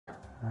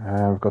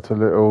We've got a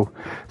little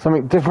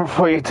something different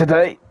for you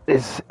today.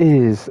 This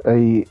is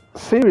a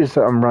series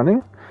that I'm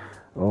running,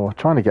 or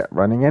trying to get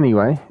running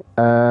anyway,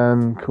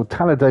 called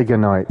Talledaga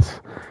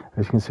Nights.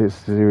 As you can see,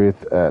 it's to do with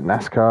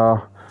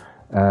NASCAR.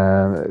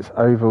 It's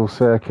oval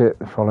circuit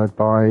followed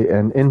by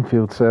an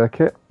infield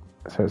circuit,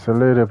 so it's a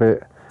little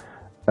bit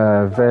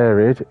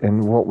varied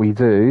in what we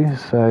do.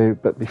 So,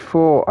 but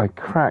before I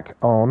crack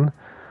on,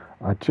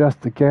 I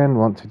just again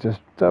want to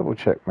just double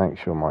check, make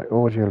sure my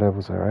audio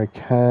levels are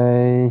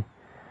okay,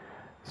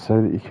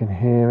 so that you can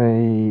hear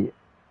me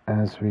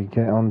as we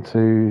get on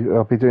to.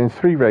 I'll be doing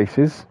 3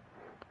 races,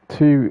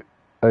 2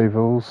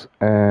 ovals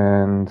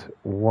and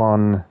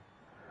 1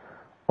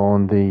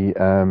 on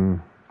the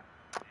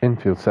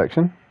infield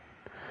section.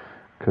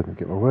 Couldn't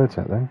get my words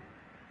out then.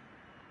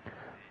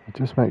 I'll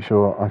just make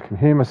sure I can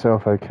hear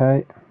myself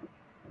okay.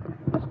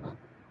 Just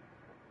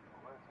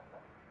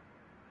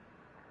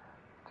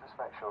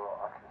make sure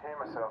I can hear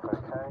myself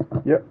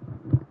okay.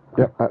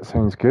 Yep, that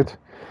sounds good.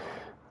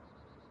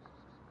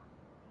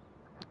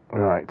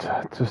 Right,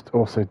 just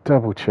also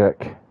double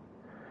check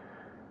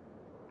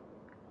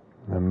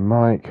the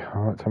mic. I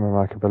might turn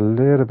my mic up a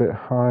little bit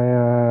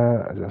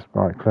higher, adjust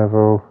mic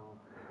level.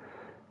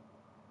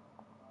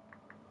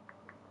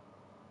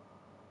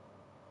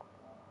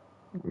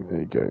 There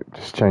you go,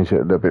 just change it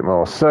a little bit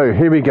more. So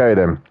here we go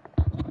then.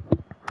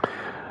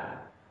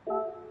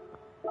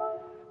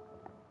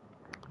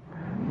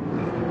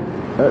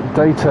 At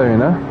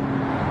Daytona,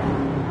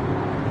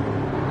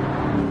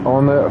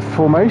 on the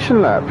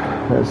formation lap,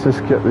 let's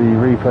just get the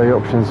replay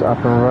options up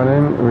and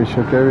running. We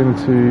shall go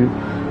into,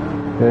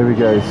 there we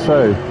go.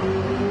 So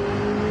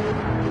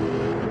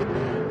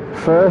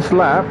first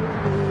lap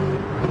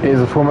is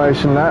a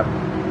formation lap,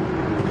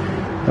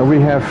 and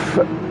we have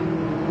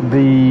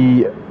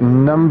the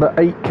number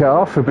 8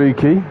 car for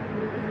Buki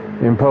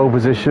in pole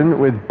position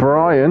with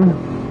Brian.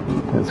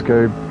 Let's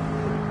go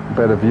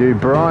better view.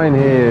 Brian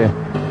here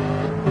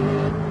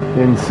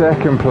in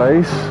second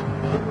place.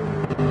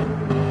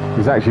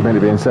 He's actually meant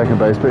to be in second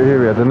place, but here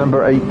we are, the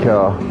number 8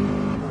 car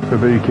for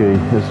Buki.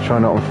 Let's try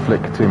not to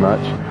flick too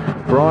much.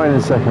 Brian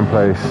in second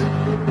place.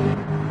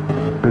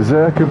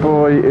 Berserker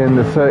Boy in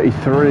the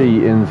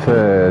 33 in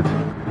third.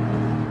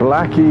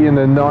 Blackie in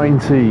the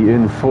 90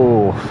 in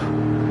fourth.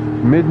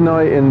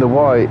 Midnight in the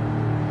white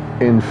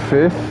in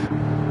 5th.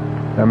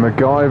 And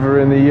MacGyver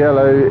in the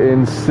yellow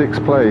in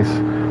 6th place.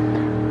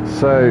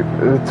 So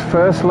the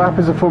first lap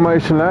is a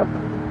formation lap.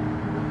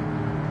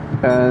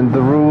 And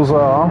the rules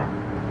are,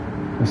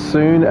 as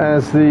soon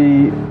as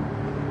the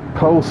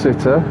pole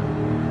sitter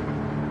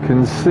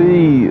can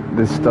see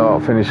the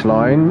start finish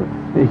line,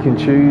 he can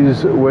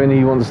choose when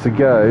he wants to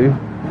go,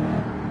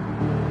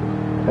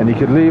 and he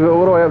could leave it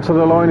all the way up to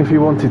the line if he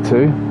wanted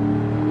to.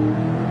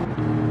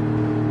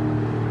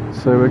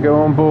 So we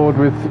go on board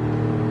with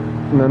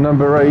the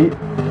number 8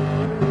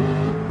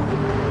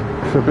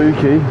 for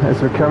Buki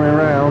as we're coming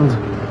round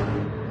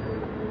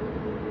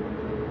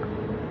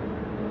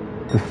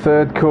the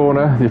third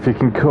corner, if you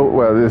can call.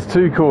 Well, there's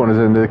 2 corners,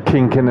 and the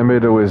kink in the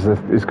middle is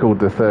called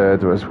the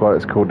third. That's why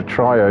it's called a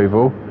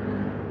tri-oval.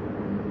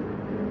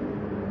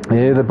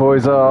 Here the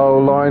boys are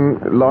all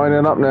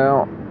lining up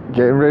now,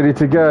 getting ready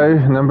to go.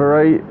 Number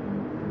 8,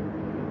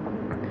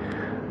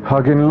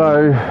 hugging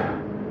low,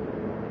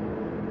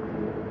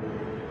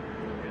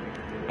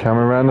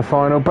 coming around the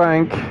final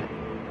bank.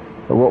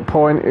 At what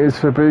point is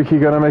Fubuki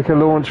going to make a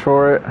launch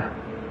for it?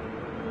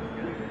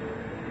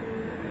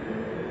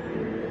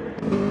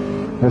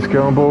 Let's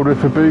go on board with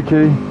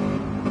Fubuki.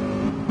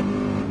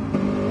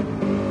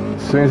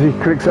 As soon as he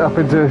clicks it up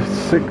into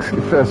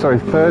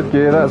third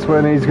gear, that's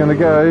when he's going to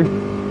go.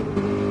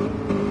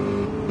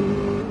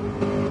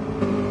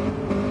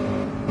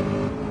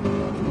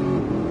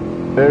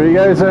 There he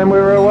goes, and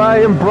we're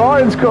away, and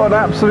Brian's got an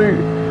absolute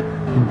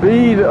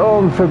bead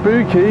on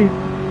Fubuki.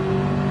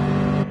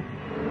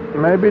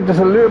 Maybe just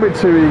a little bit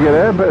too eager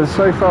there, but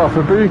so far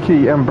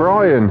Fubuki and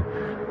Brian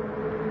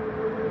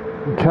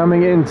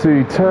coming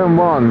into turn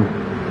 1.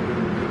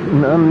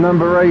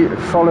 Number 8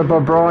 followed by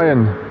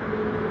Brian.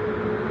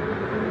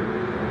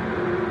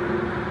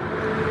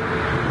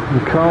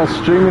 The car's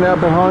streaming out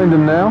behind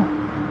him now.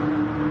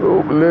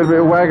 Oh, a little bit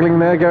of waggling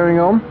there going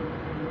on.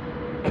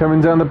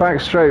 Coming down the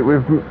back straight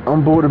with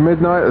on board of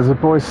Midnight as the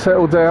boys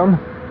settle down.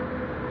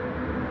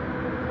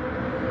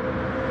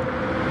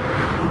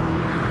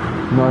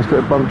 Nice bit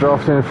of bump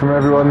drafting from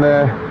everyone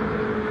there.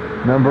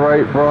 Number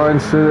 8,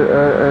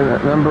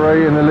 number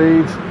 8 in the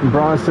lead.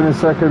 Brian's still in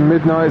second.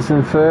 Midnight's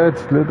in third.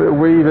 A little bit of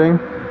weaving.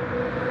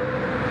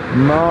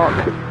 Mark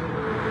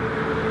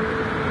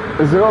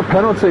has got a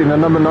penalty. The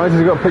number 9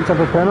 has got picked up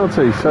a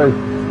penalty. So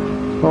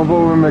on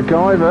board with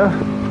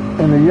MacGyver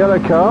in the yellow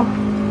car.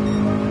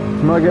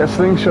 Might get a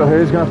slingshot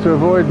here. He's going to have to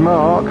avoid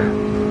Mark. A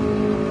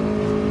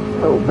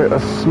little bit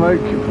of smoke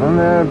from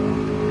there.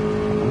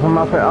 From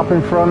up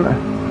in front.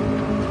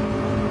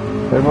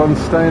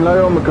 Everyone's staying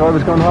low.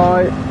 MacGyver's gone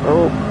high.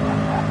 Oh,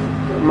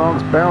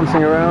 Mark's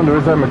bouncing around, or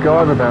is that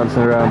MacGyver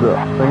bouncing around?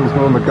 I think it's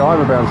more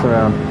MacGyver bouncing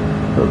around.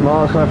 But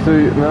Mark's going to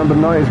have to, number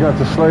 9 is going to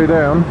have to slow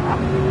down.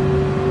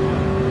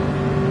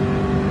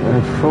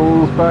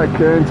 falls back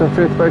into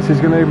 5th place. He's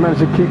going to manage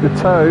to keep the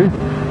toe.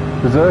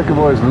 Berserker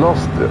Boy's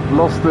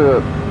lost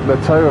the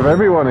toe of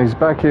everyone. He's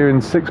back here in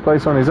 6th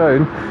place on his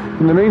own.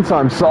 In the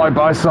meantime, side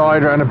by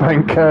side around a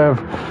bank curve.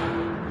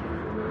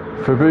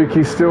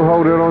 Fubuki's still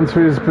holding on to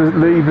his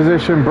lead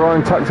position.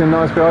 Brian tucked in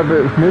nice behind,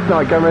 but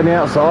Midnight going around the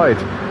outside.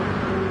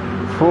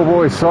 4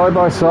 boys side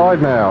by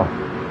side now.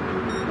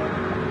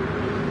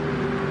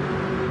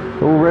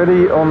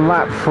 Already on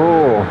lap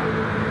 4.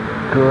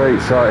 Great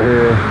sight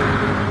here.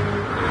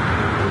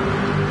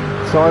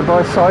 Side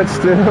by side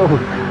still.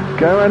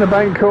 Go around the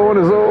bank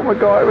corners. Oh my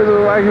God, it was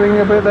waggling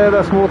a bit there.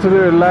 That's more to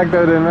do with lag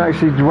though than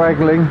actually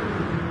waggling.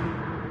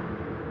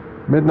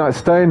 Midnight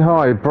staying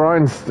high.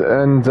 Brian's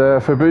and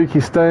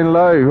Fubuki staying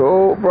low.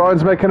 Oh,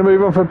 Brian's making a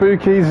move on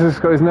Fubuki. He's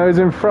just got his nose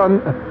in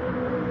front.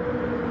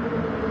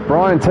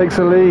 Brian takes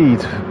a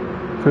lead.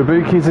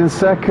 Fubuki's in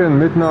 2nd.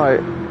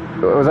 Midnight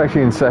was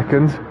actually in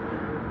 2nd.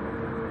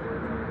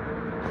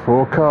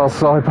 4 cars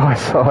side by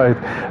side.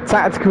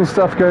 Tactical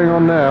stuff going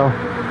on now.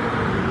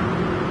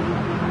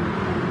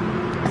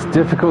 It's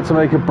difficult to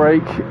make a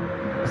break.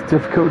 It's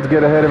difficult to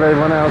get ahead of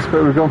everyone else,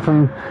 but we've gone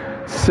from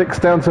 6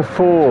 down to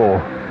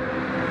 4.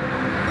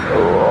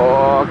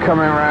 Oh,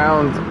 coming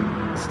around.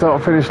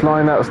 Start finish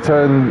line, that was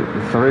turn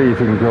 3 if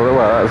you can call it.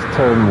 Well, that was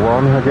turn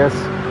 1 I guess.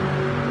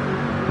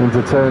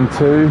 Into turn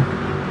 2.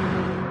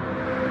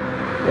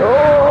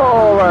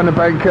 Oh, around the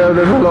bank curve,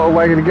 there's a lot of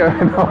wagging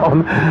going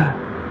on.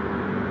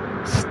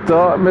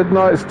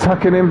 Midnight's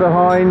tucking in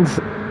behind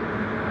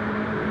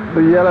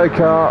the yellow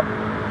car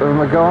of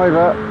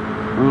MacGyver.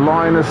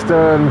 Line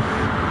astern.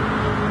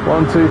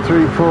 1, 2,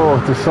 3, 4.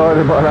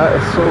 Decided by that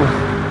sort of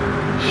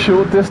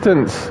short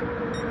distance.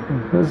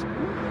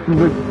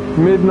 The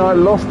Midnight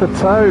lost the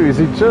toes.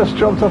 He just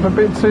dropped off a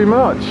bit too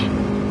much.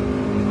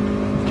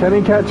 Can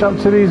he catch up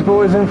to these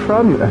boys in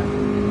front?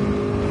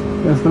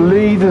 As the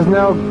lead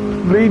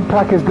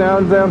pack is now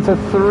down to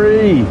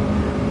 3.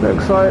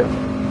 Looks like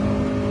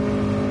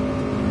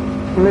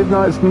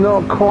Midnight's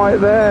not quite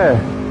there.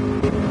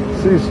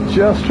 So he's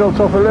just dropped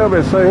off a little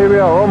bit. So here we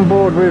are on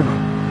board with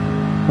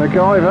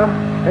MacGyver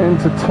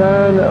into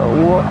turn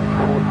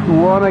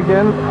 1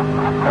 again.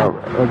 Oh,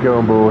 I'll go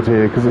on board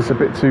here because it's a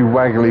bit too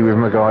waggly with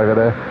MacGyver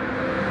there.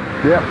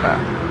 Yep,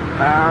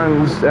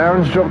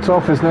 Aaron's dropped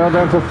off. It's now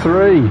down to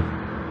 3.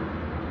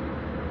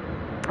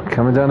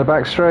 Coming down the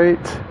back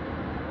straight.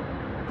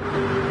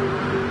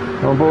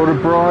 On board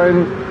with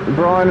Brian.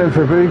 Brian and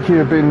Fubuki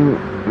have been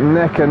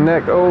neck and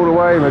neck all the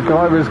way.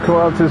 MacGyver's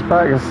caught up to his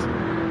back. It's a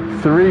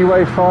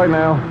 3-way fight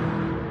now.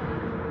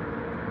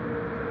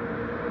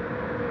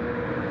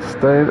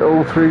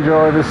 All 3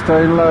 drivers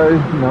staying low.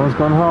 No one's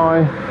gone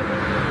high.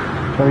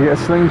 Trying to get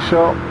a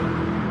slingshot.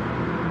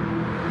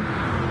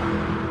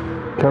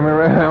 Coming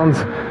around.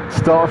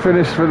 Start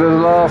finish for the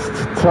last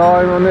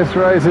time on this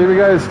race. Here we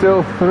go.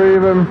 Still 3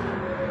 of them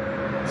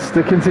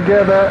sticking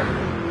together.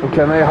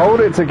 Can they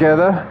hold it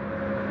together?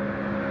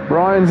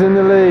 Brian's in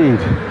the lead.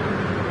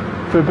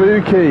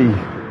 Fubuki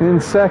in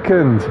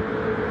 2nd.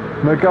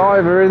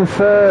 MacGyver in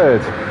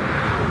 3rd.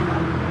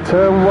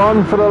 Turn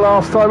 1 for the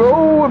last time.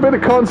 Oh, a bit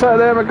of contact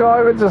there,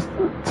 MacGyver. Just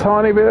a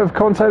tiny bit of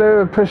contact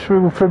there. Push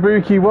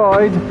Fubuki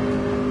wide.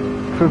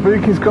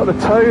 Fubuki's got the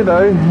toe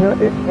though.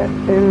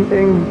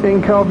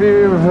 In car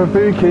view of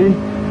Fubuki.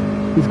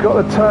 He's got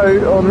the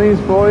toe on these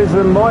boys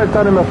that might have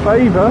done him a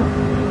favour.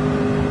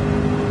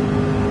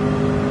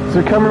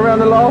 So coming around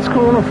the last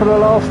corner for the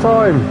last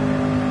time.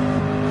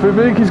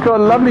 Fubuki's got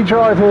a lovely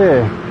drive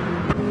here.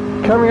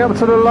 Coming up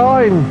to the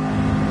line.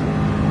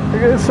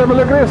 Let's have a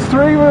look at this.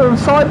 3 of them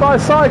side by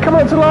side. Come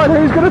up to the line.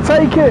 Who's going to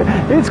take it?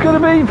 It's going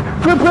to be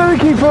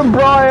Fubuki from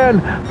Brian,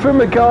 from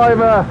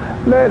MacGyver.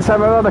 Let's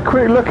have another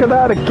quick look at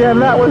that again.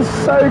 That was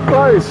so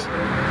close.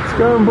 Let's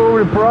go on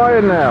board with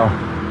Brian now.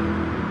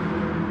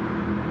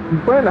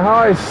 Went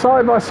high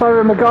side by side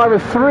with MacGyver.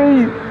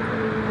 3.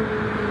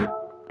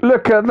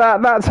 Look at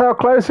that. That's how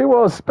close it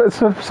was. But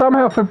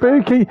somehow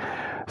Fubuki,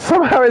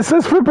 somehow it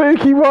says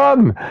Fubuki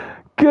won.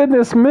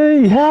 Goodness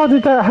me. How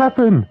did that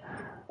happen?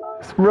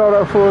 Let's roll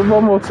that forward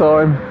one more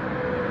time.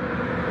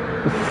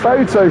 The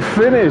photo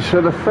finish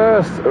of the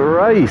first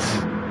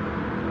race.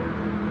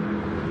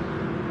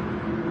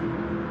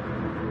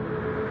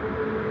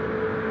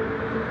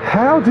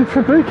 How did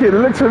Fubuki? It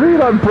looked to me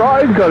like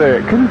Brian got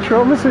it.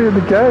 Controversy in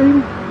the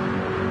game.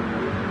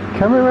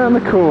 Coming around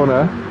the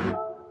corner.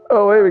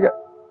 Oh, here we go.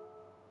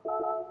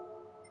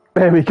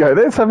 There we go.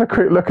 Let's have a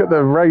quick look at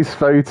the race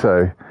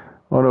photo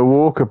on a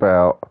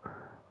walkabout.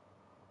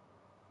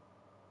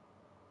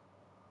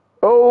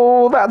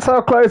 Oh, that's how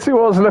close it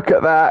was. Look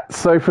at that.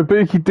 So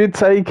Fubuki did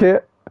take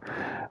it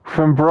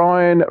from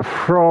Brian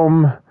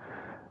from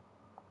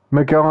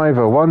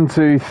MacGyver. 1,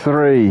 2,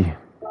 3.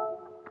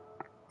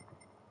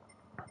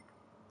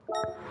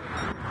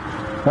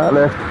 That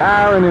left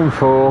Aaron in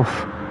 4th,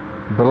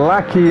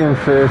 Blackie in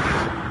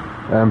 5th,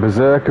 and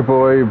Berserker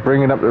Boy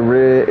bringing up the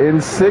rear in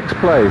 6th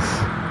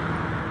place.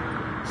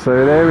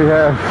 So there we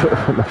have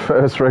the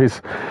first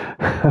race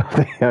of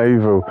the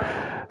Oval.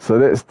 So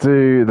let's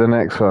do the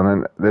next one,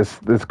 and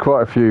there's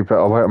quite a few,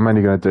 but I'm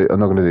not going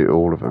to do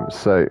all of them.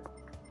 So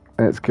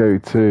Let's go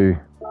to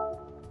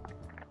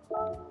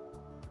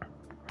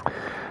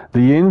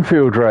the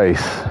Infield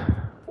race.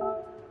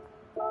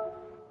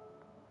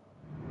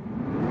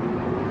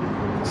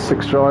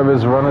 6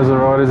 drivers, runners and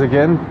riders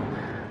again.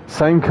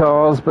 Same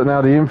cars, but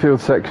now the Infield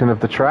section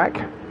of the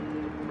track.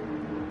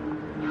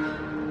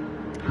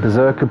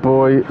 Berserker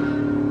Boy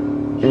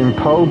in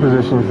pole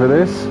position for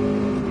this.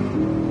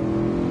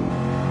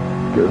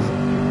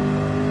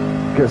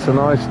 Gets a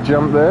nice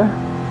jump there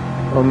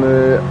on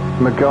the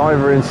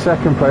MacGyver in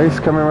second place,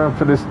 coming around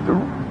for this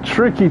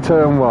tricky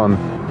turn 1.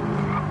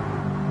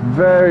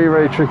 Very,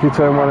 very tricky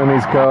turn 1 in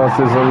these cars.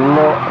 There's a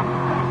lot.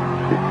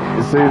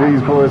 You see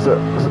these boys are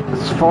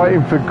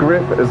fighting for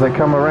grip as they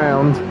come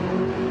around,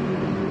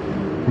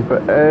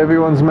 but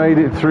everyone's made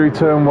it through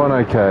turn 1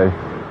 okay.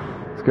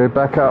 Let's go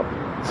back up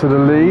to the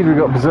lead. We've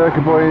got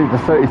Berserker Boy, the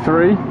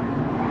 33.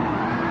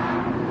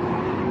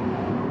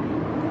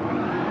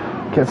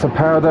 Gets a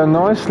power down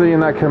nicely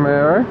in that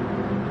Camaro.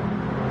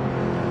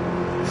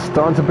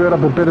 Starting to build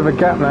up a bit of a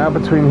gap now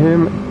between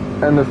him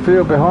and the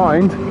field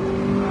behind.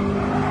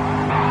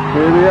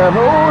 Here we have, oh,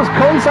 there's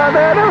contact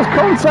there, there was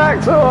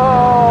contact!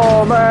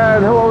 Oh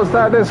man, what was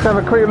that? Let's have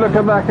a quick look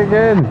at back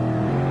again.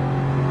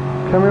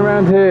 Coming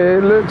around here,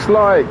 it looks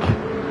like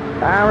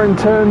Aaron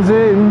turns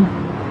in,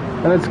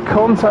 and it's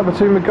contact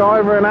between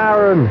MacGyver and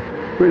Aaron,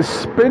 which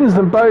spins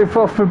them both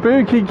off.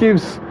 Fubuki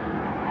gives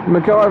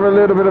MacGyver a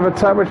little bit of a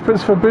tap, which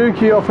puts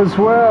Fubuki off as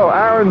well.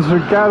 Aaron's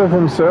regathered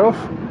himself.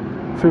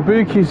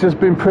 Fubuki's just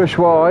been pushed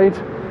wide.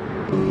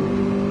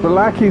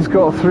 Blacky's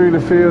got through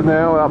the field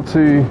now, up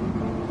to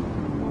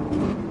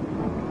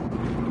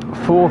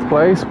 4th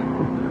place.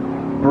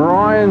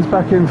 Brian's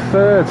back in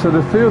 3rd, so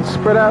the field's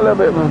spread out a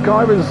little bit.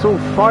 MacGyver's sort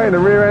of fighting the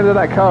rear end of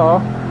that car,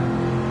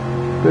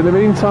 but in the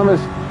meantime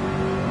that's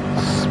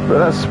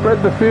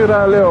spread the field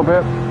out a little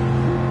bit.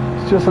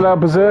 It's just allowed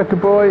Berserker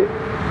Boy,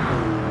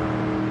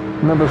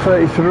 number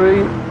 33,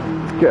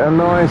 to get a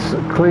nice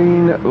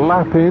clean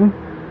lap in.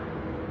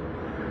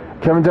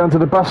 Coming down to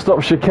the bus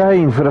stop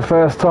chicane for the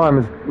first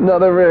time.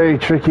 Another really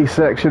tricky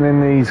section in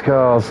these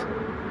cars.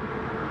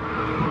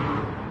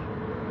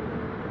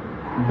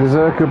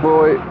 Berserker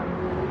Boy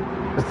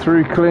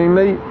through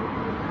cleanly.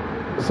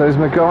 So's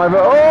MacGyver.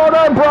 Oh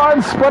no,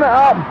 Brian spun it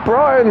up.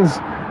 Brian's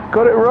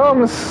got it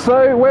wrong.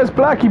 So where's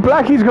Blackie?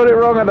 Blackie's got it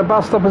wrong at the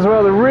bus stop as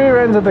well. The rear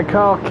end of the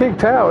car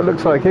kicked out, it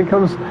looks like. Here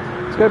comes,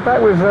 let's go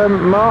back with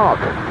Mark,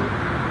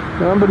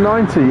 number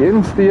 90,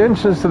 into the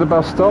entrance to the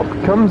bus stop.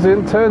 Comes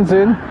in, turns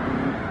in.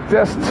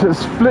 Just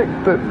has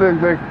flicked the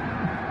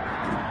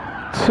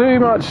too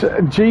much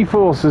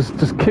G-force has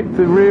just kicked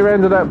the rear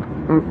end of that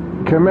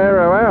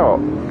Camaro out.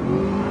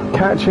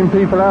 Catching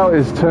people out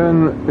is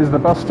the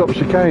bus stop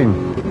chicane.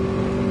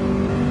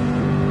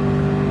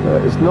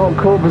 It's not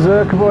caught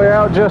Berserker Boy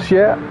out just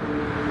yet.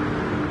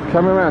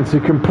 Coming around to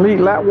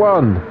complete lap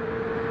 1.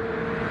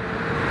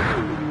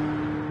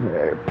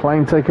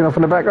 Plane taking off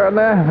in the background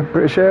there,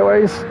 British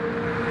Airways.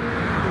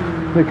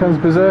 Here comes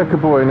Berserker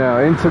Boy now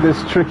into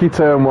this tricky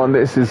turn 1.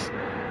 This is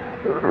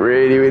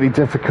really, really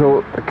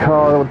difficult. The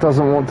car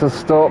doesn't want to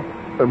stop.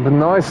 A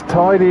nice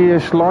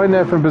tidy-ish line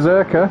there from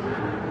Berserker.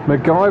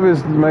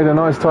 MacGyver's made a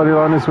nice tidy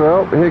line as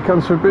well. Here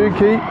comes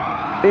Fubuki.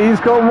 He's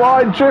gone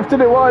wide,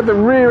 drifted it wide. The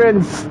rear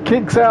end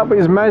kicks out, but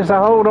he's managed to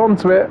hold on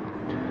to it.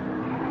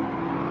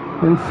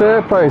 In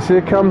 3rd place,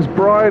 here comes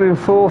Brian in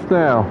 4th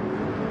now.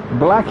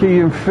 Blackie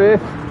in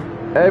 5th.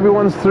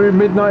 Everyone's through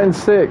midnight in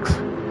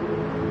 6th.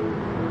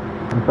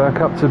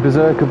 Back up to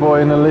Berserker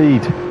Boy in the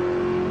lead.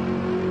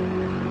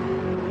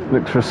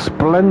 Looks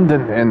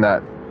resplendent in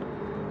that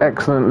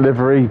excellent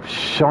livery,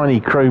 shiny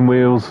chrome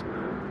wheels.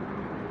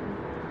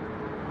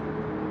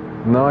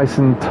 Nice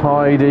and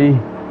tidy.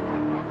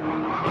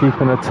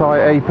 Keeping a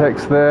tight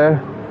apex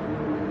there.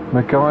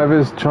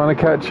 MacGyver's trying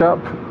to catch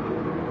up.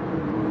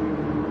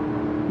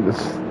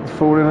 Just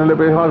falling a little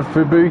bit hard.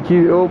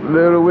 Fubuki, oh,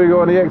 little wiggle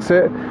on the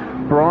exit.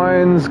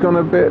 Brian's gone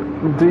a bit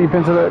deep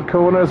into that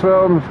corner as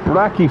well.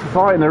 Blackie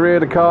fighting the rear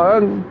of the car.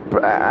 And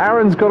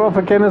Aaron's got off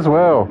again as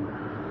well.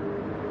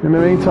 In the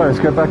meantime, let's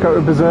go back up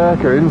with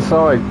Berserker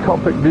inside.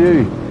 Cockpit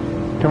view.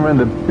 Come around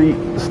the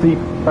steep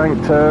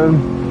bank turn.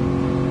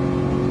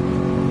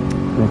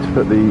 Need to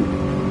put the...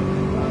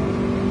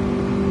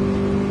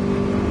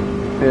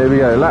 Here we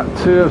go. Lap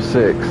 2 of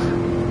 6.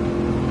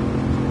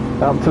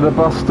 Up to the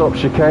bus stop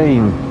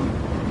chicane.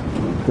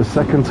 The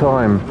second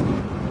time.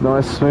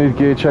 Nice smooth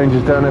gear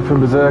changes down there from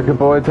Berserker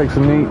Boy. Takes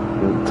a neat,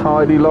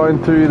 tidy line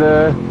through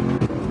there.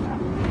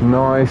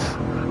 Nice.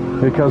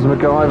 Here comes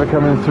MacGyver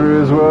coming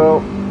through as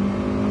well.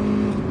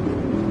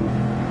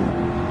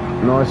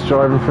 Nice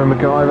driving from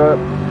MacGyver.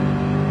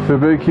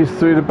 Fubuki's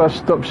through the bus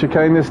stop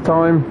chicane this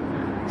time.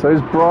 So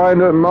is Brian.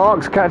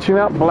 Mark's catching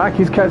up.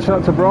 Blackie's catching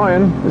up to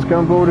Brian. Let's go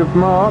on board with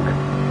Mark.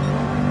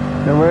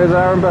 And where's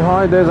Aaron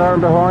behind? There's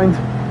Aaron behind.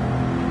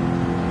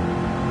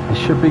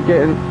 He should be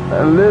getting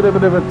a little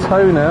bit of a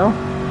tow now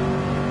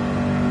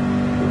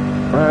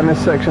around this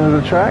section of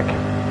the track.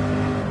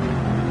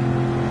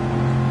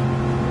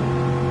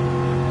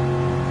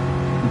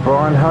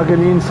 Brian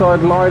hugging the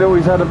inside line. Oh,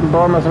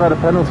 Brian must have had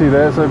a penalty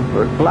there, so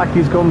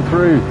Blackie's gone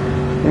through.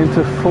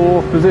 into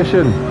 4th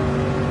position.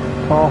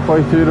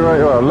 Halfway through the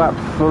race, well, lap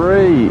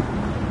 3.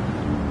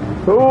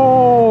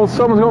 Oh,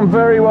 someone's gone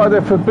very wide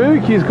there.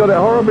 Fubuki's got it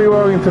horribly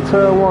wrong into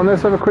turn 1.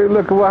 Let's have a quick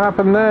look at what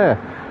happened there.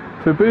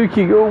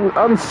 Fubuki,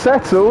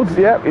 unsettled.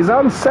 Yep, he's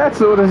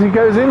unsettled as he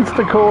goes into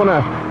the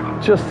corner.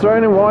 Just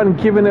thrown him wide and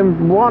giving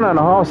him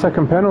 1.5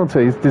 second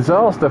penalty. It's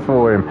disaster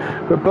for him.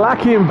 But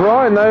Blackie and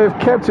Brian, though, have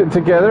kept it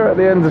together at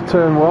the end of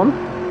turn 1.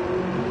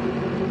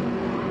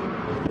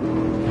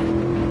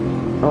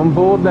 On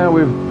board now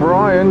with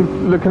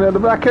Brian, looking at the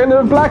back end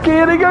of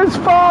Blackie, and he goes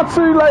far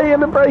too late in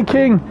the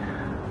braking.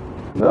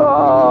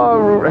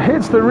 Oh,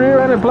 hits the rear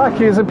end of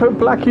Blackie as they put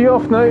Blackie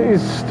off. No,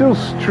 he's still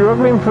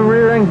struggling for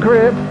rear end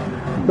grip,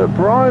 but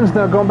Brian's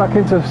now gone back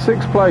into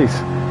 6th place.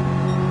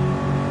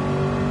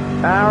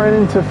 Aaron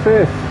into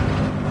 5th.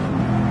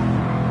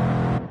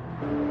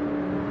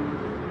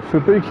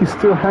 Fubuki's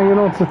still hanging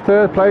on to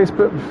 3rd place,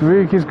 but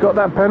Fubuki's got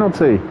that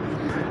penalty.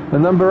 The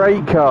number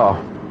 8 car.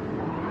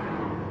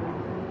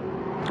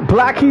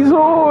 Blackie's he's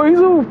all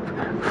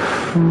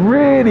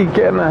really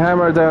getting the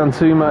hammer down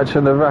too much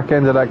on the back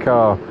end of that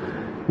car.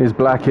 Is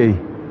Blackie.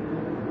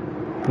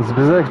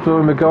 There's a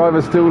Explorer and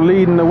MacGyver still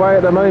leading the way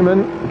at the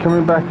moment,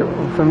 coming back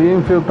from the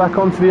infield back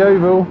onto the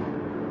oval.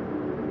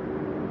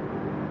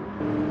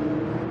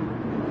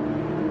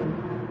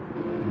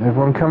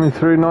 Everyone coming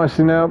through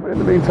nicely now. In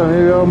the meantime,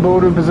 here we are on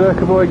board with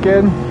Berserker Boy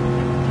again.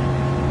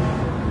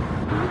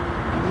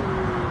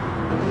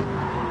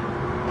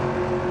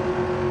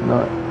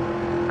 No,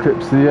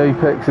 clips the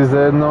apexes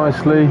there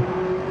nicely.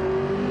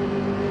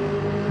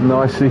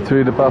 Nicely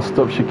through the bus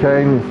stop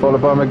chicane,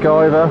 followed by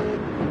MacGyver.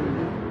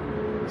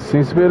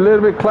 Seems to be a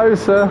little bit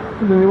closer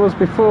than he was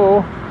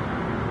before.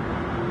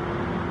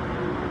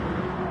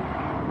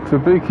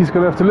 Fubuki's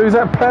going to have to lose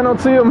that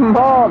penalty, and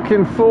Mark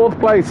in 4th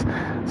place,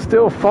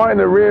 still fighting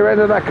the rear end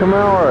of that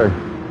Camaro.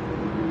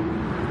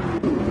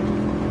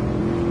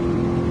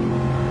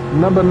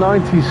 Number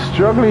 90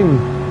 struggling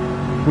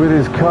with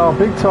his car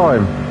big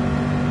time.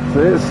 So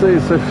let's see,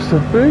 so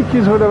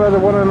Fubuki's would have had a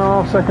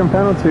 1.5 second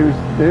penalty.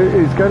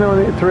 He's going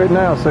on through it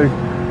now, so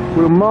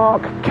will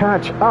Mark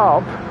catch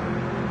up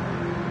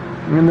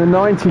in the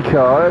 90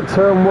 car at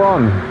turn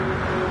 1?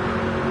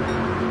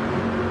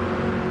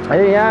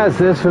 He has.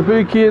 There's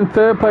Fubuki in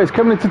 3rd place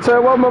coming into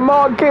turn 1, but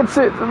Mark gets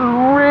it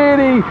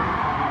really,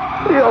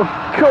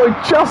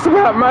 just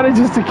about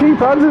manages to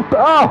keep under.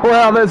 Oh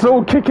wow, that's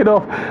all kicking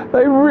off.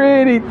 They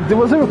really,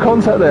 was there a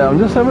contact there? I'm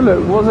just having a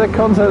look. Was there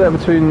contact there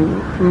between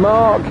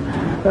Mark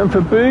and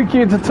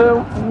Fubuki into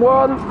turn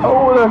 1?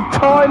 Oh, the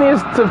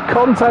tiniest of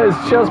contact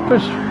has just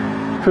pushed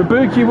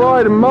Fubuki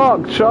wide, and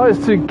Mark tries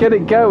to get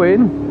it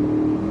going.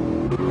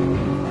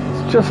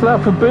 It's just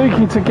allowed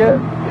Fubuki to get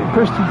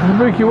pushed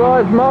Fubuki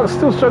wide. Mark's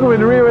still struggling with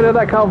the rear end of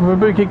that car.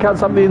 Fubuki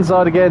cuts up the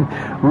inside again,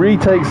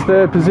 retakes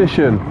 3rd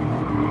position.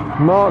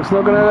 Mark's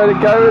not going to let it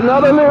go.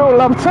 Another little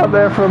lump up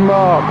there from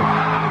Mark.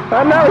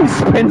 And now he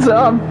spins it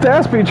up,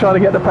 desperately trying to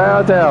get the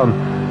power down.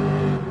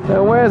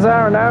 And where's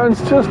Aaron? Aaron's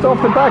just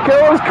off the back. Oh,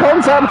 there's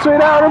contact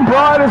between Aaron and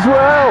Brian as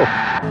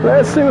well.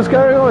 Let's see what's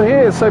going on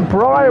here. So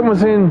Brian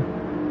was in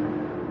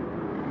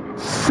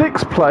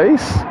 6th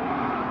place.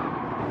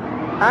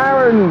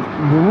 Aaron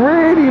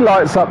really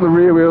lights up the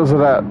rear wheels of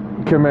that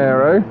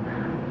Camaro.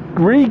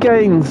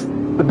 Regains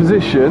the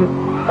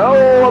position.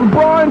 Oh, and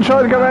Brian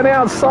tried to go around the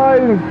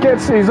outside and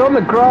he's on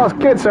the grass,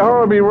 gets it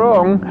horribly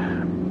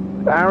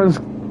wrong. Aaron's,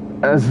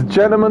 as a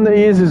gentleman that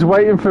he is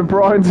waiting for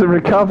Brian to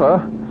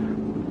recover.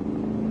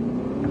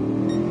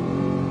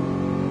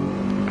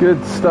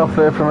 Good stuff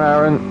there from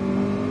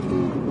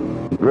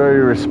Aaron. Very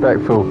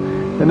respectful.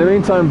 In the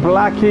meantime,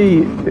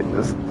 Blackie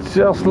has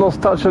just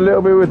lost touch a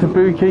little bit with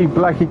Fubuki.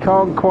 Blackie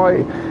can't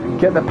quite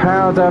get the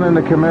power down in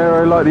the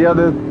Camaro like the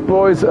other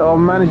boys are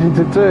managing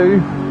to do.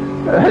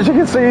 As you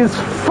can see, he's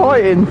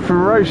fighting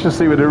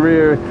ferociously with the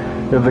rear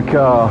of the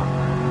car.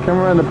 Come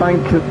around the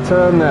bank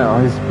turn now.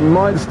 He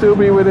might still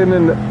be within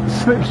a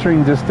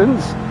slipstream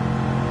distance.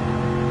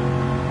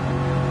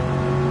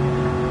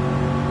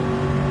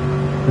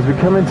 As we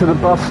come into the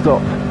bus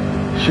stop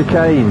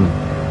chicane,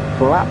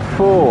 lap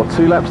 4,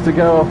 2 laps to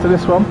go after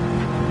this one,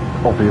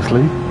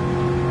 obviously.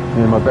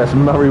 Yeah, my best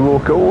Murray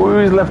Walker.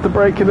 Oh, he's left the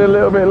braking a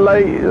little bit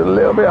late, a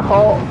little bit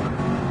hot.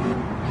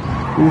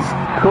 He's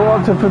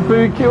caught up to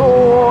Fubuki.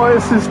 Oh,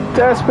 this is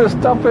desperate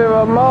stuff here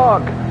by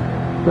Mark.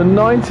 The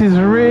 90's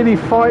really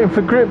fighting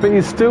for grip, but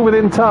he's still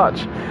within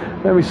touch.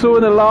 And we saw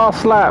in the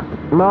last lap,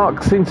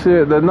 Mark seemed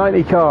to, the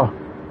 90 car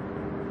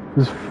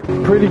was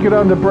pretty good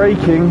under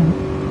braking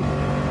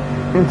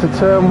into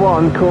turn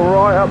 1, caught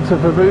right up to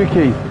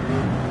Fubuki.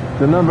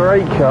 The number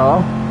 8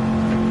 car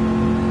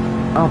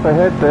up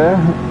ahead there.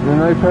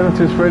 No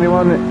penalties for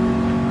anyone.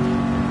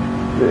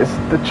 It's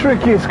the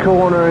trickiest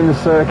corner in the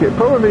circuit,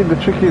 probably the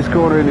trickiest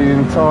corner in the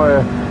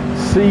entire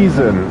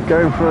season.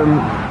 Going from,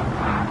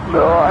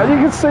 and you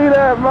can see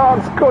there,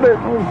 Mark's got it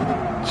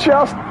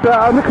just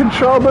about under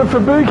control, but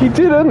Fubuki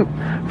didn't.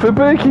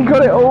 Fubuki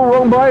got it all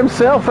wrong by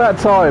himself that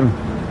time.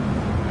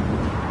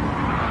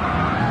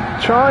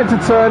 trying to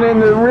turn in,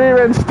 the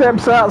rear end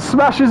steps out,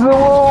 smashes the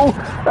wall,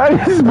 and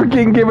he's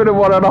being given a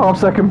 1.5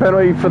 second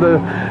penalty for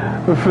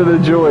the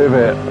joy of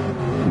it.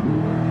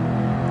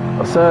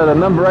 So the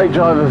number 8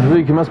 driver for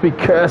Vicky must be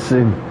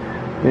cursing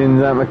in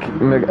that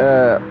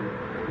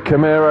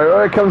Camaro. Oh,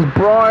 here comes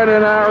Brian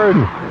and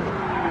Aaron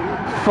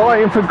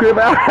fighting for grip.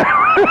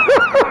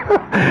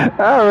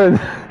 Aaron,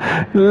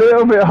 a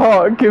little bit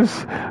hot,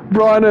 gives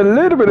Brian a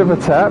little bit of a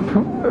tap,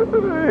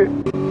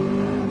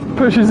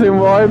 pushes him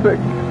wide, but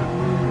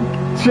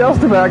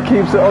just about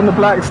keeps it on the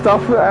black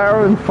stuff.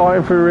 Aaron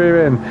fighting for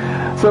rear end.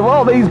 So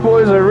while these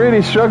boys are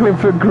really struggling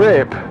for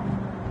grip,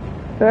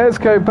 let's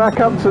go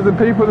back up to the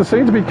people that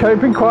seem to be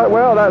coping quite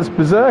well. That's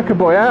Berserker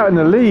Boy out in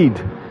the lead.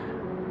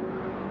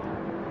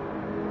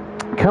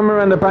 Come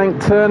around the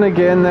bank turn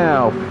again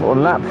now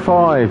on lap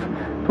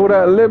 5. Pulled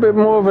out a little bit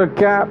more of a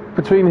gap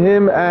between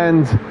him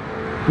and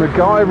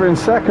MacGyver in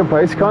second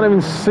place. Can't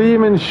even see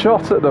him in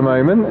shot at the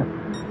moment.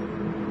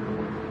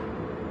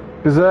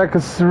 Berserker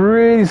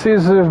really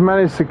seems to have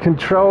managed to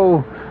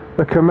control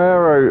the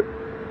Camaro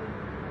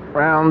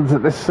round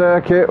this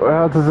circuit.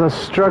 Others are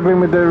struggling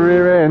with their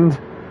rear end.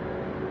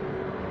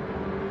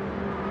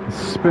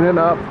 Spinning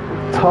up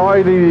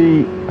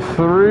tidily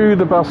through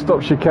the bus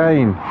stop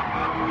chicane.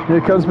 Here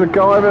comes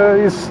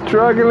MacGyver. He's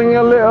struggling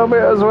a little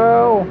bit as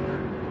well.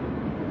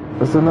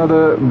 There's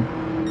another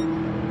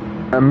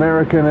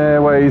American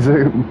Airways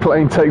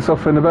plane takes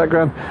off in the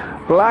background.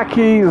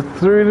 Blackie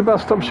through the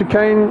bus stop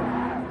chicane.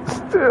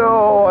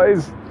 Still,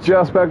 he's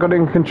just about got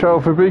in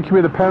control. Fabuki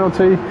with a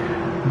penalty.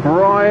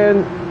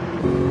 Brian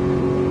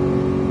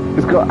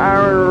has got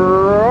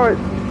Aaron right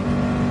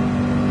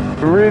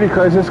really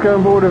close. Let's go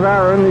on board with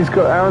Aaron.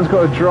 Aaron's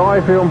got a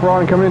drive here on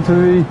Brian coming into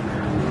the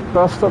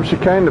bus stop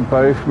chicane. That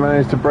both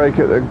managed to break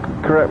at the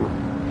correct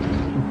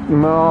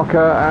marker.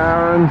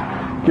 Aaron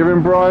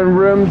giving Brian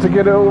room to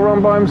get it all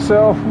run by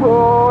himself.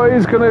 Oh,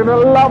 he's going to have a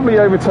lovely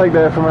overtake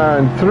there from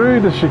Aaron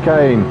through the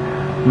chicane.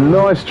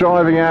 Nice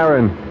driving,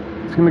 Aaron.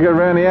 He's going to go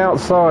around the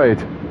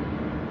outside.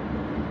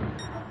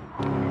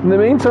 In the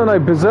meantime, though,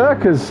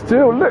 Berserker's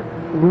still look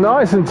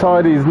nice and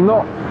tidy. He's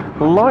not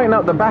lighting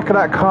up the back of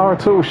that car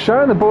at all,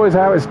 showing the boys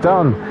how it's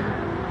done.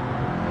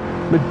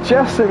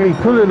 Majestically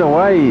pulling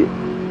away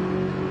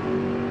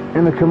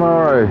in the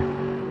Camaro.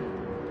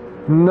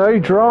 No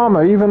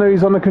drama, even though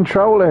he's on the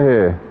controller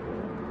here.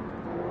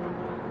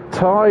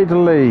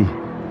 Tidily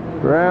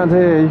around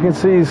here, you can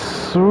see he's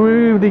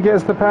smooth, he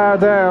gets the power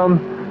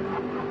down.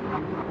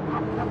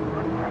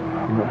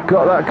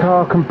 Got that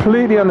car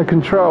completely under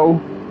control.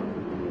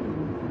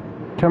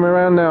 Coming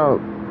around now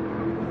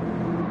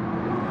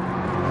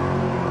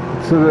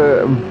to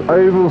the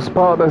oval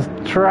part of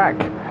the track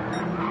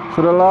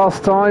for the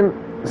last time.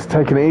 It's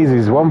taking it easy.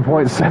 He's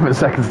 1.7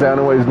 seconds down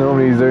on what he's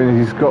normally doing.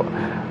 He's got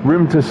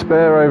room to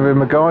spare over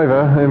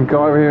MacGyver, and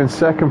MacGyver here in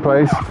second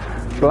place.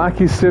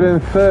 Blackie's still in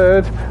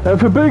third, and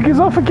Fabuki's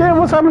off again.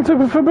 What's happened to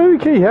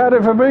Fabuki? How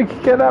did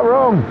Fabuki get that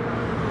wrong?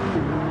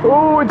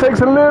 Oh, it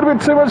takes a little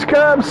bit too much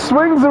curb,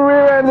 swings the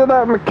rear end of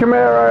that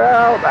Camaro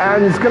out,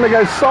 and it's going to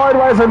go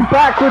sideways and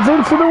backwards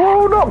into the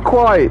wall. Not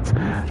quite,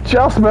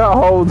 just about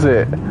holds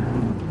it.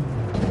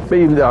 But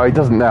even though he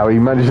doesn't now, he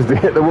manages to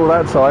hit the wall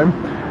that time.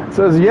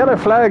 So there's yellow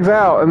flags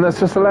out, and that's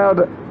just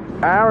allowed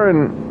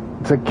Aaron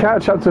to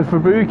catch up to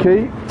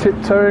Fabuki,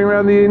 tiptoeing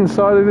around the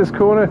inside of this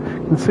corner.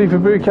 You can see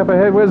Fabuki up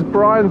ahead. Where's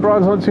Brian?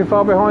 Brian's not too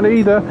far behind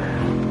either.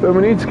 But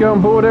we need to go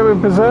on board there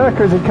with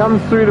Berserker as he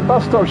comes through the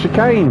bus stop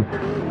chicane.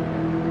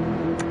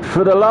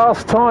 For the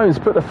last time, he's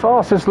put the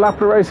fastest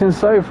lap of racing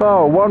so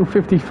far,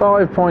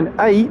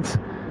 1:55.8.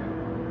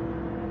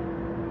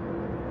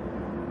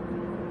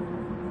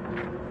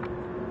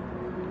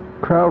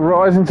 Crowd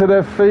rising to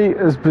their feet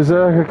as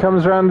Berserker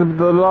comes around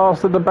the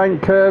last of the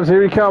bank curves.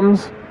 Here he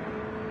comes.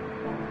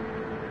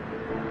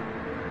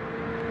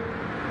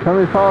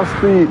 Coming past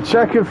the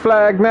checkered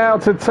flag now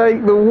to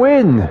take the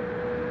win.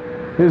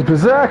 Here's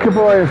Berserker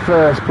Boy in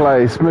first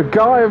place.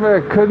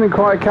 MacGyver couldn't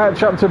quite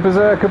catch up to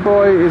Berserker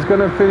Boy. He's going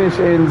to finish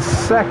in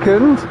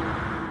second.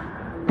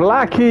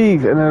 Blackie,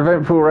 an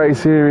eventful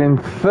race here, in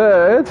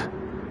third.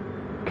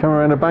 Coming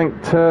around a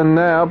bank turn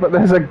now, but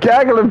there's a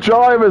gaggle of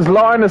drivers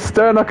lying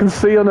astern I can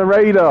see on the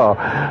radar.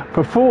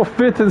 For 4th,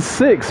 5th and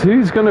 6th,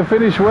 who's going to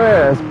finish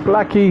where? As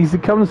Blackie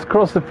comes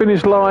across the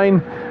finish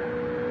line.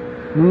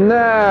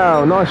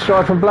 Now, nice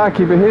drive from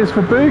Blackie, but here's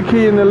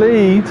Fabuki in the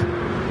lead,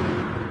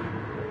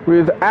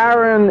 with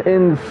Aaron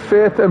in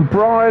 5th and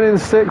Brian in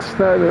 6th.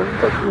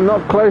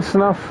 Not close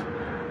enough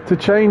to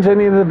change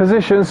any of the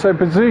positions, so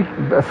Fabuki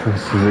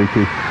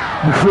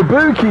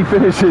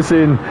finishes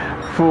in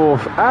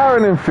 4th,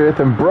 Aaron in 5th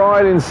and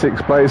Brian in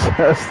 6th place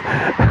as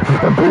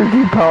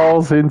Fabuki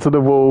piles into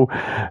the wall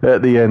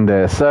at the end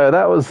there. So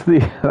that's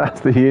the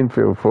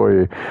infield for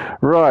you.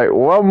 Right,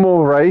 one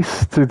more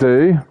race to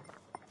do.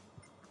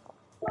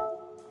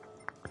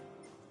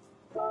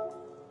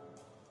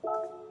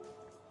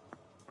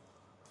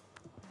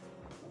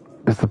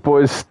 As the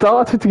boys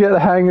started to get the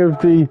hang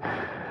of the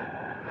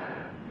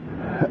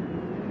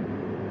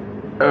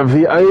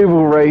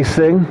oval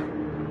racing,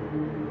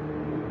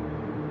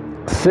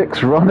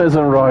 6 runners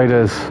and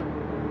riders.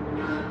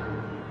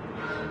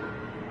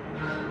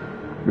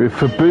 With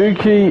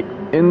Fubuki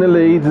in the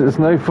lead. There's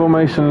no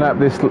formation lap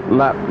this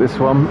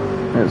one.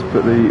 Let's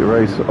put the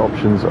race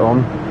options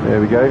on.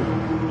 There we go.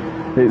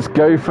 It's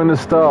go from the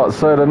start.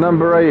 So the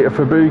number 8 of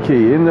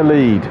Fubuki in the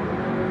lead.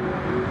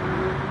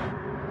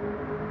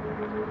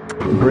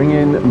 Bring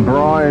in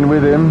Brian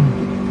with him.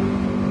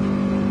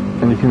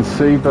 And you can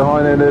see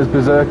behind there, there's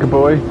Berserker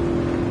Boy.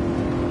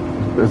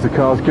 As the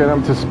car's getting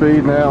up to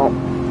speed now.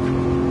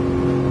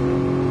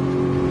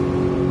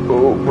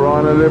 Oh,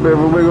 Brian, a little bit of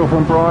a wiggle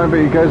from Brian, but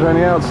he goes around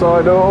the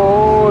outside.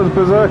 Oh, there's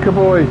Berserker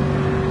Boy.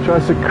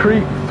 Tries to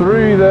creep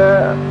through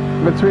there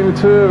between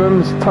the two of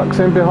them. Tucks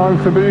in behind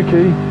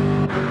Fubuki.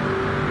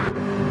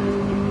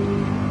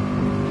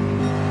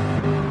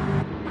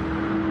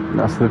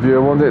 That's the view I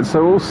wanted.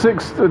 So all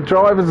 6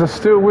 drivers are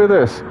still with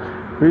us.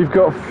 We've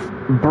got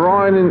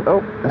Brian in...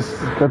 Oh, let's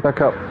go back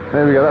up.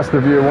 There we go. That's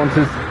the view I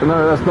wanted.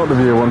 No, that's not the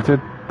view I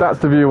wanted. That's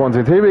the view I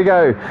wanted. Here we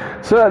go.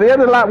 So at the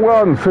end of lap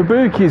 1,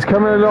 Fubuki's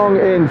coming along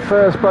in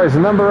first place. The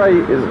number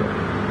 8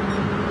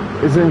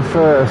 is in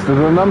first. And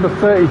the number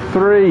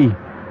 33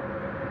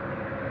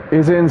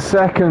 is in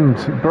second.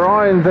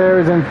 Brian there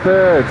is in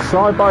third.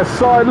 Side by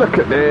side. Look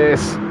at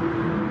this.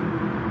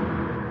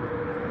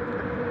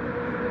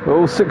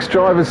 All 6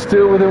 drivers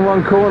still within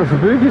one corner.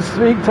 Fubuki's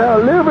sneaked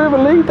out a little bit of a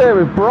lead there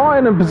with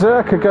Brian and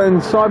Berserker going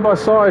side by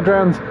side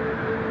round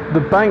the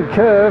bank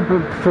curve,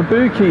 but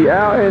Fubuki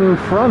out in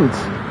front.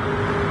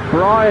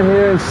 Brian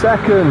here in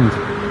second.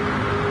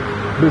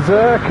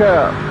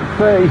 Berserker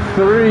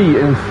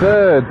 33 in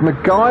third.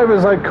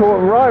 MacGyver's I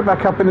caught right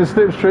back up in the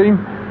slipstream,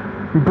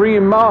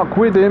 bringing Mark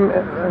with him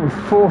in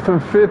 4th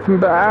and 5th,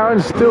 but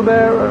Aaron's still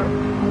there.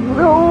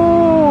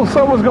 Oh,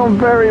 someone's gone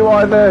very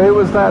wide there. Who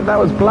was that? That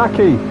was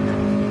Blackie,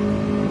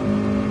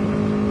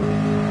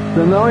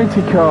 the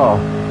 90 car.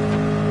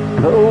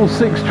 But all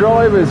 6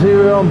 drivers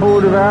here on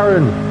board with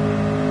Aaron.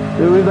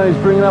 Who knows,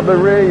 bringing up the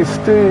rear. He's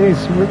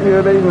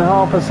leading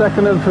half a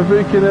second and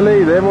Fubuki in the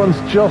lead. Everyone's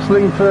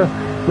jostling for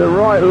the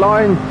right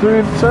line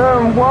through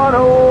turn 1.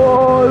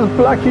 Oh, has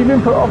Blackie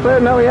been put off there?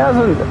 No, he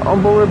hasn't.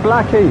 On board with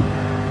Blackie.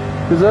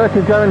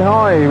 Berserker going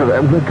high.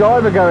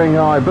 MacGyver going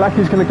high.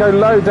 Blackie's going to go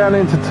low down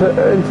into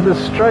the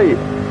straight.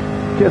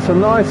 Gets a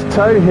nice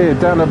toe here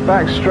down the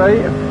back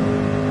straight.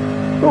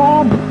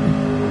 Oh,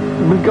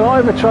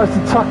 MacGyver tries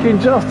to tuck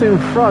in just in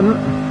front.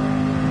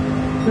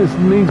 This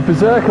means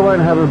Berserker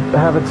won't have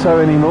a toe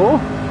anymore.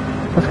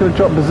 That's going to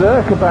drop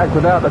Berserker back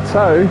without the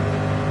toe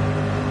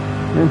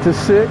into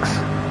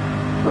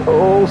 6.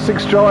 All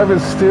 6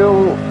 drivers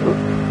still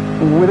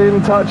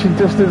within touching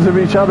distance of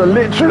each other,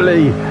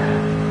 literally.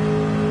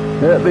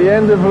 At the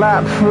end of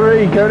lap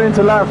 3, going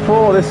into lap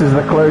 4, this is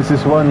the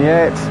closest one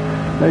yet.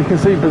 Now you can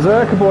see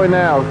Berserker Boy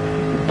now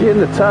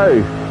getting the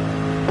toe,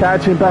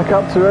 catching back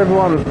up to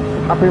everyone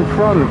up in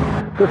front.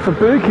 But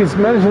Fubuki's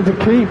managing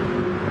to keep.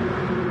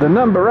 The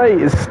number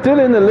 8 is still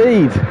in the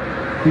lead.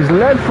 He's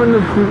led from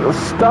the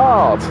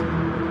start.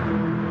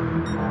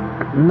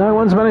 No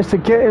one's managed to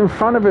get in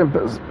front of him,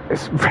 but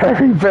it's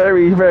very,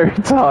 very, very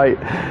tight.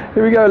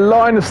 Here we go,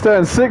 line of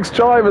stern, 6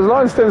 drivers.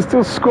 Line of stern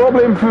still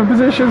squabbling for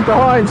positions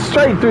behind,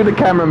 straight through the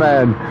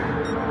cameraman.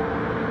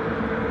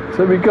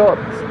 So we got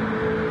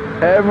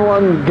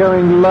everyone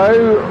going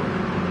low.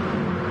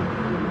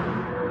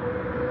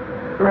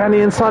 Around the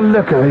inside,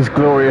 look at these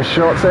glorious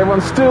shots.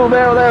 Everyone's still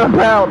there or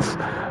thereabouts,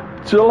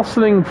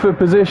 jostling for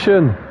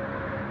position.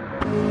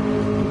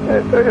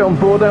 On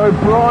board there with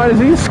Brian as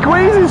he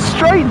squeezes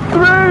straight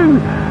through.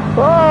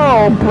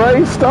 Oh,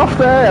 brave stuff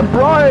there.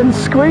 Brian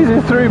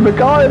squeezes through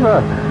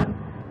MacGyver.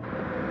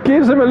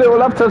 Gives him a little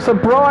lap to, so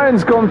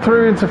Brian's gone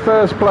through into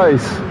first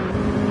place.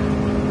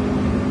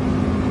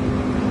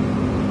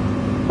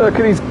 Look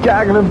at these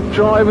gaggle of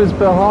drivers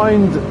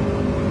behind.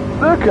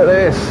 Look at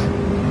this.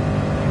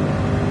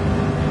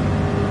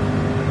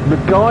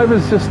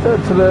 MacGyver's just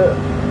to the...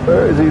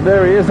 Where is he?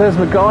 There he is. There's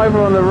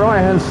MacGyver on the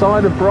right-hand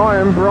side of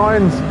Brian.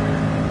 Brian's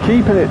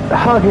keeping it,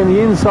 hugging the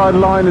inside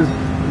line as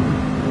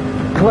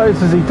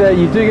close as he dare.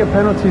 You do get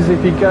penalties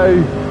if you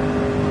go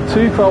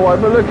too far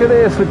wide. But look at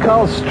this. The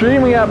car's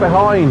streaming out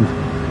behind.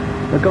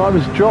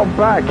 MacGyver's dropped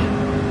back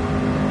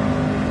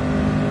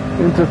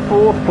into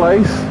 4th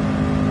place.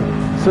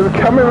 So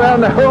they're coming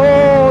around now.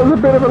 Oh, there's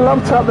a bit of a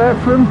lump up there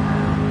from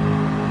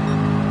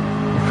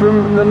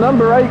the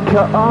number 8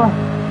 car.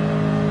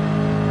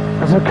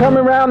 So coming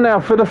around now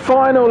for the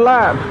final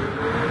lap.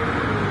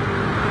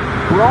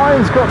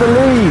 Brian's got the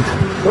lead.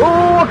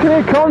 Oh, I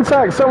can hear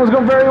contact. Someone's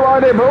gone very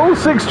wide here, but all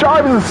 6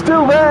 drivers are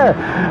still there.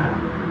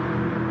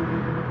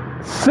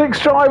 6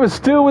 drivers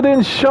still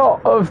within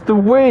shot of the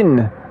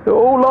win. They're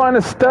all line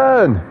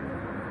astern.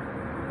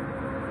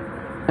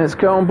 Let's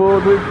go on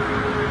board with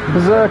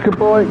Berserker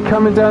Boy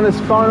coming down this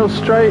final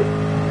straight.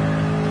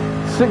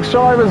 6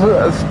 drivers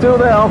are still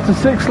there after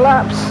 6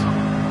 laps.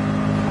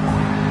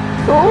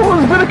 Oh,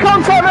 there's a bit of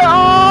contact there.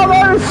 Oh,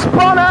 they've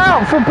spun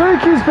out.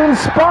 Fubuki's been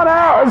spun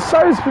out, and so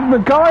has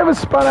MacGyver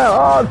spun out.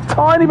 Oh, a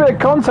tiny bit of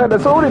contact.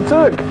 That's all it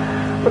took.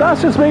 But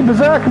that's just me,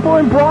 Berserker Boy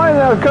and Brian.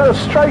 They'll go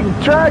straight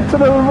drag to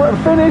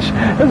the finish.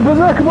 Has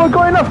Berserker Boy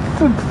got enough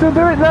to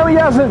do it? No, he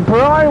hasn't.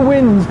 Brian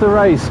wins the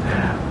race.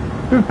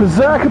 With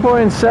Berserker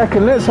Boy in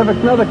second. Let's have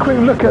another quick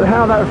look at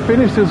how that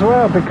finished as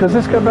well, because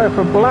let's go back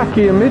for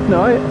Blackie and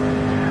Midnight.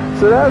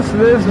 So there's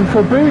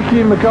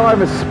Fabuki and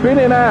MacGyver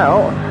spinning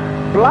out.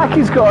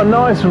 Blackie's got a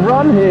nice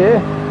run here.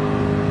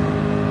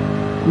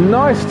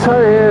 Nice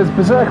toe here as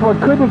Berserker Boy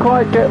couldn't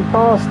quite get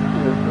past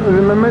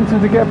the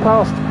momentum to get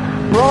past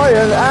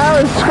Brian.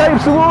 Aaron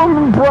scrapes the wall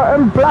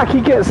and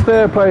Blackie gets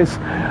third place.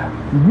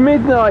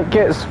 Midnight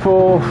gets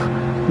fourth.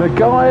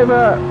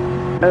 MacGyver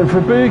and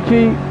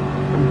Fabuki,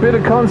 a bit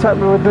of contact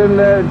with them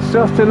there, it's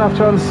just enough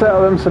to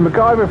unsettle them. So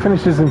MacGyver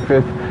finishes in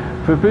fifth,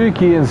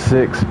 Fabuki in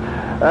sixth.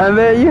 And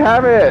there you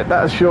have it.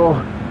 That's your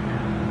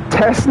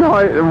test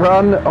night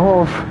run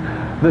of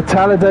the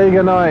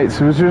Talledaga Nights,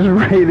 which was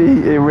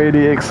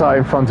really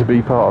exciting fun to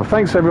be part of.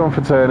 Thanks everyone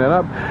for turning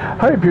up.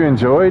 Hope you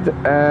enjoyed,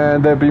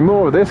 and there'll be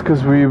more of this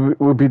because we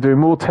will be doing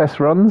more test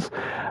runs.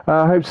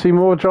 Hope to see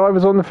more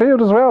drivers on the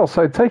field as well.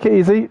 So take it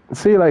easy.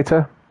 See you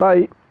later.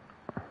 Bye.